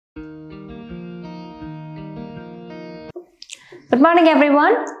Good morning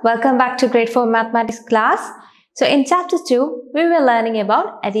everyone. Welcome back to grade 4 mathematics class. So in chapter 2, we were learning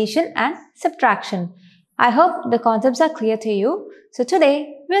about addition and subtraction. I hope the concepts are clear to you. So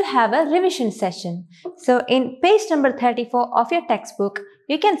today we'll have a revision session. So in page number 34 of your textbook,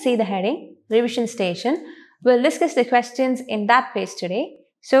 you can see the heading Revision Station. We'll discuss the questions in that page today.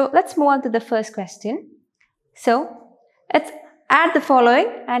 So let's move on to the first question. So let's add the following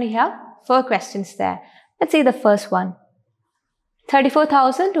and you have 4 questions there. Let's see the first one.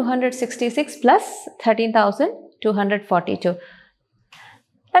 34,266 plus 13,242.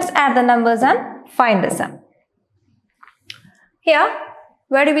 Let's add the numbers and find the sum. Here,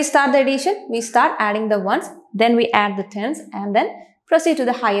 where do we start the addition? We start adding the ones, then we add the tens and then proceed to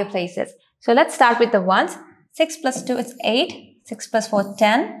the higher places. So let's start with the ones. 6 plus 2 is 8, 6 plus 4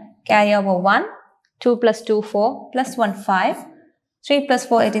 10, carry over 1, 2 plus 2 4, plus 1 5, 3 plus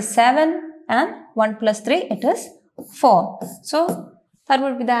 4 it is 7 and 1 plus 3 it is 4. So that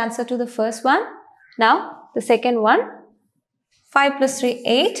would be the answer to the first one. Now the second one, 5 plus 3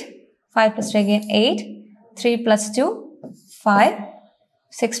 8, 5 plus 3 again 8, 3 plus 2 5,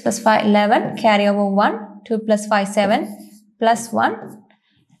 6 plus 5 11, carry over 1, 2 plus 5 7, plus 1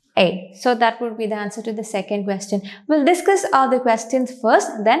 8. So that would be the answer to the second question. We'll discuss all the questions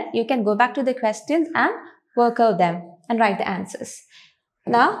first, then you can go back to the questions and work out them and write the answers.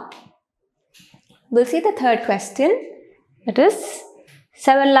 Now we'll see the third question. It is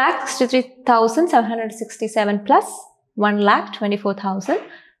 7,63,767 plus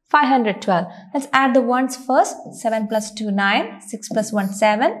 1,24,512. Let's add the ones first. 7 plus 2 9, 6 plus 1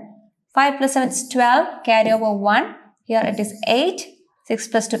 7, 5 plus 7 is 12, carry over 1. Here it is 8, 6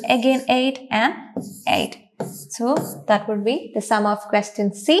 plus 2 again 8 and 8. So that would be the sum of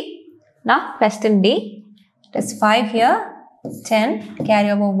question C. Now question D. It is 5 here, 10, carry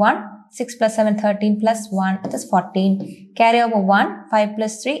over 1. 6 plus 7, 13 plus 1, it is 14. Carry over 1, 5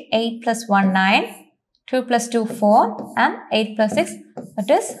 plus 3, 8 plus 1, 9. 2 plus 2, 4 and 8 plus 6,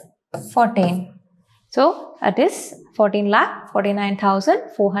 it is 14. So, it is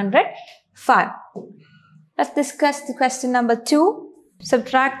 14,49,405. Let's discuss the question number 2.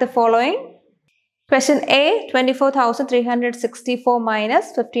 Subtract the following. Question A, 24,364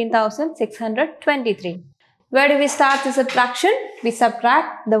 minus 15,623. Where do we start the subtraction? We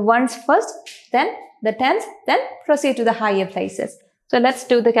subtract the ones first, then the tens, then proceed to the higher places. So let's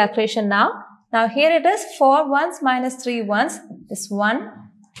do the calculation now. Now here it is 4 ones minus 3 ones is 1.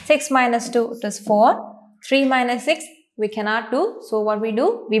 6 minus 2 it is 4. 3 minus 6 we cannot do. So what we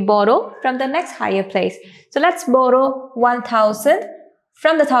do? We borrow from the next higher place. So let's borrow 1,000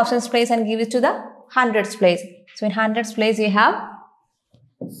 from the thousands place and give it to the hundreds place. So in hundreds place you have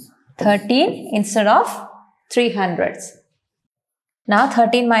 13 instead of 300s. Now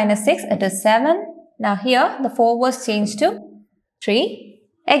 13 minus 6 it is 7. Now here the 4 was changed to 3.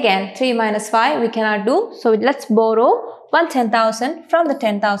 Again 3 minus 5 we cannot do. So let's borrow 10,000 from the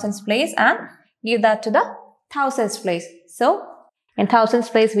 10,000s place and give that to the thousands place. So in thousands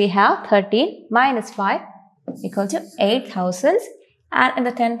place we have 13 minus 5 equal to 8,000. And in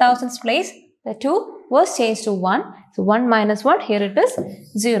the 10,000s place the 2 was changed to 1. So 1 minus 1 here it is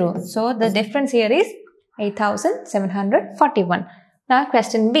 0. So the difference here is 8,741. Now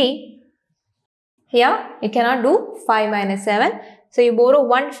question B. Here you cannot do 5 minus 7. So you borrow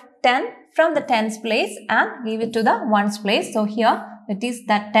 110 from the tens place and give it to the ones place. So here it is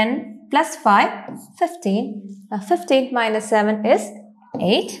that 10 plus 5, 15. Now 15 minus 7 is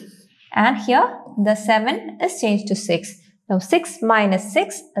 8. And here the 7 is changed to 6. Now 6 minus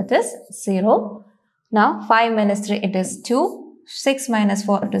 6 it is 0. Now 5 minus 3 it is 2. 6 minus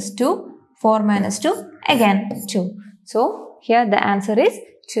 4 it is 2. 4 minus 2 again 2. So here the answer is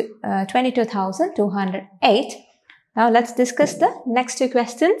 22,208. Now let's discuss the next 2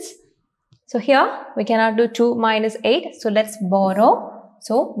 questions. So here we cannot do 2 minus 8. So let's borrow.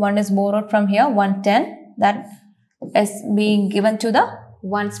 So 1 is borrowed from here, 110. That is being given to the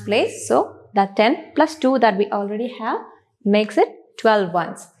ones place. So that 10 plus 2 that we already have makes it 12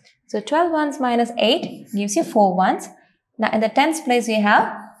 ones. So 12 ones minus 8 gives you 4 ones. Now in the tens place we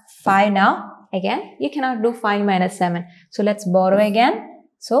have 5 now. Again, you cannot do 5 minus 7. So let's borrow again.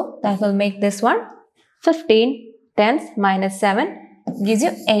 So that will make this one 15 tens minus 7 gives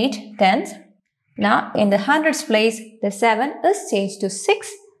you 8 tens. Now in the hundreds place, the 7 is changed to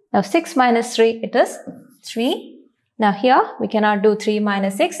 6. Now 6 minus 3 it is 3. Now here we cannot do 3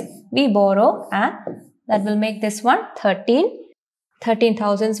 minus 6. We borrow and that will make this one 13.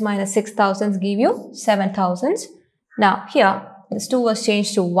 13,000s minus 6,000s give you 7,000s. Now here this 2 was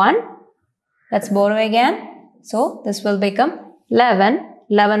changed to 1. Let's borrow again. So this will become 11.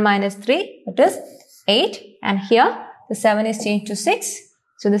 11 minus 3 it is 8. And here the 7 is changed to 6.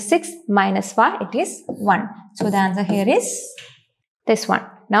 So the 6 minus 5, it is 1. So the answer here is this one.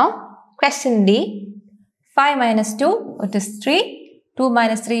 Now, question D. 5 minus 2, it is 3. 2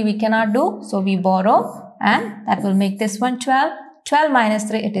 minus 3 we cannot do. So we borrow and that will make this one 12. 12 minus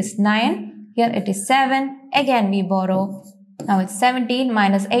 3, it is 9. Here it is 7. Again we borrow. Now it's 17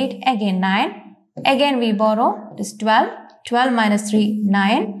 minus 8, again 9. Again we borrow, it is 12. 12 minus 3,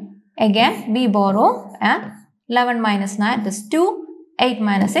 9. Again we borrow and 11 minus 9, it is 2. 8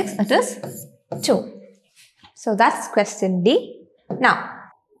 minus 6, it is 2. So that's question D. Now,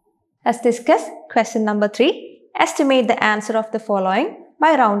 let's discuss question number 3. Estimate the answer of the following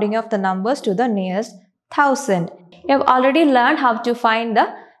by rounding off the numbers to the nearest 1000. You have already learned how to find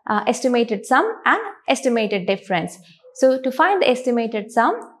the estimated sum and estimated difference. So, to find the estimated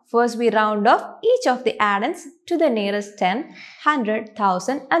sum, first we round off each of the addends to the nearest 10, 100,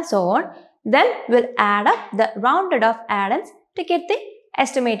 1000 and so on. Then we'll add up the rounded off addends to get the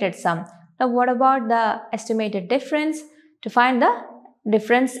estimated sum. Now, what about the estimated difference? To find the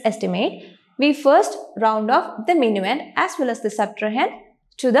difference estimate, we first round off the minuend as well as the subtrahend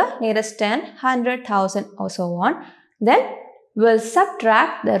to the nearest 10, 100, 1000 or so on. Then we'll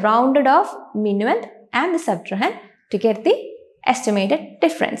subtract the rounded off minuend and the subtrahend to get the estimated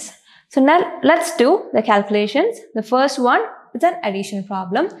difference. So now let's do the calculations. The first one is an addition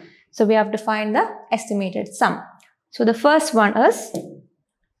problem. So we have to find the estimated sum. So the first one is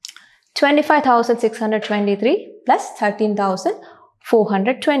 25,623 plus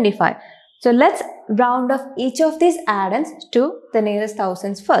 13,425. So let's round off each of these addends to the nearest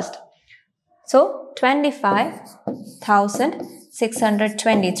thousands first. So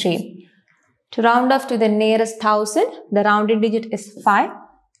 25,623. To round off to the nearest thousand, the rounding digit is 5.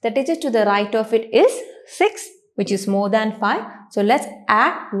 The digit to the right of it is 6, which is more than 5. So let's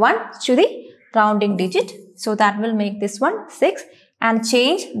add 1 to the rounding digit. So that will make this one 6 and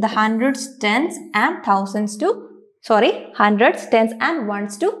change the hundreds, tens and thousands to, hundreds, tens and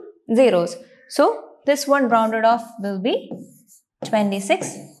ones to zeros. So this one rounded off will be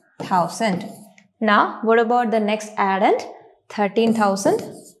 26,000. Now what about the next addend?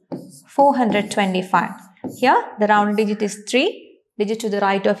 13,425. Here the rounding digit is 3. Digit to the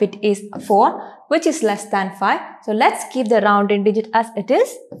right of it is 4, which is less than 5. So let's keep the rounding digit as it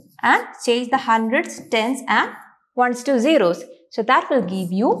is and change the hundreds, tens and ones to zeros. So that will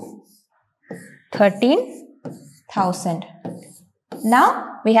give you 13,000.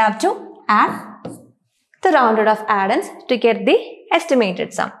 Now we have to add the rounded off addends to get the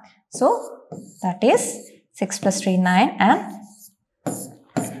estimated sum. So that is 6 plus 3, 9 and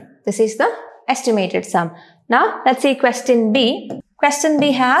this is the estimated sum. Now let's see question B. Question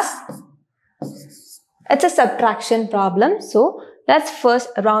B it's a subtraction problem. So let's first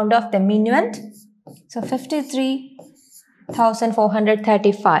round off the minuend. So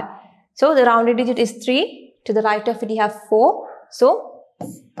 53,435. So the rounded digit is 3. To the right of it you have 4. So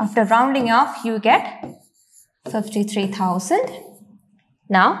after rounding off you get 53,000.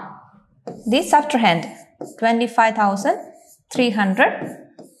 Now the subtrahend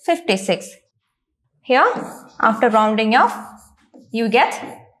 25,356. Here after rounding off you get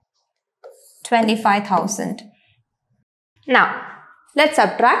 25,000. Now let's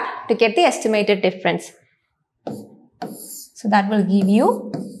subtract to get the estimated difference. So that will give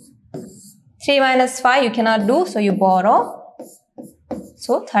you 3 minus 5 you cannot do, so you borrow.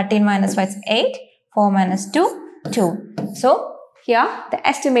 So 13 minus 5 is 8, 4 minus 2, 2. So here the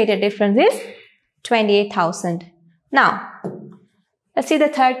estimated difference is 28,000. Now let's see the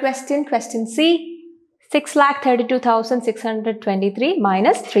third question, question C. 6,32,623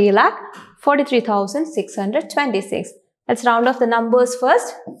 minus 3,43,626. Let's round off the numbers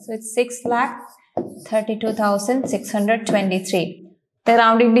first. So it's 6,32,623. The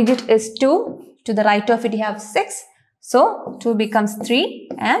rounding digit is 2. To the right of it you have 6. So 2 becomes 3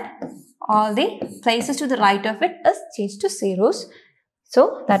 and all the places to the right of it is changed to zeros.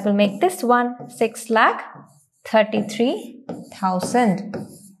 So that will make this one 6,33,000.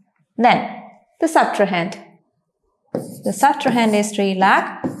 Then the subtrahend. The subtrahend is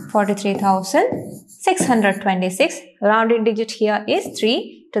 3,43,626. Rounding digit here is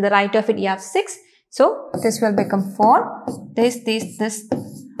 3. To the right of it you have 6. So this will become 4. This,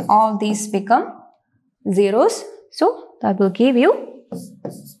 all these become zeros. So that will give you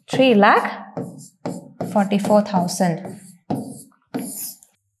 3,44,000.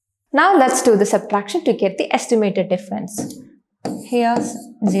 Now let's do the subtraction to get the estimated difference. Here's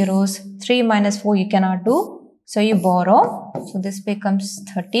zeros. 3 minus 4 you cannot do. So you borrow. So this becomes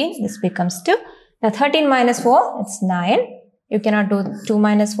 13. This becomes 2. Now 13 minus 4, it's 9. You cannot do 2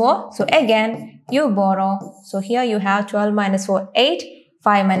 minus 4. So again, you borrow. So here you have 12 minus 4, 8.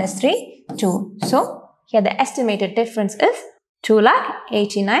 5 minus 3, 2. So here the estimated difference is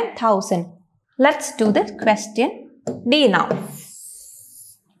 2,89,000. Let's do the question D now.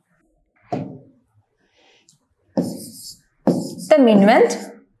 The min went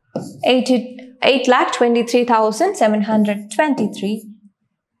 8,23,723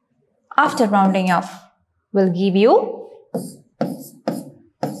 after rounding off will give you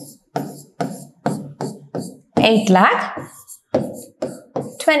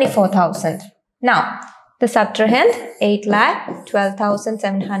 8,24,000. Now the subtrahend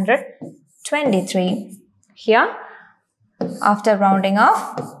 8,12,723. Here after rounding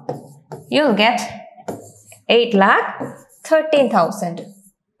off you'll get 8,13,000.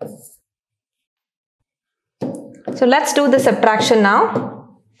 So let's do the subtraction now.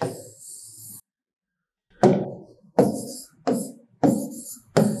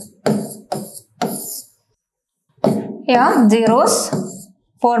 Here zeros,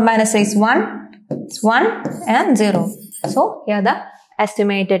 4 minus 6 is 1, it's 1 and 0. So here the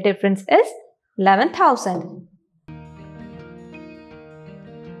estimated difference is 11,000.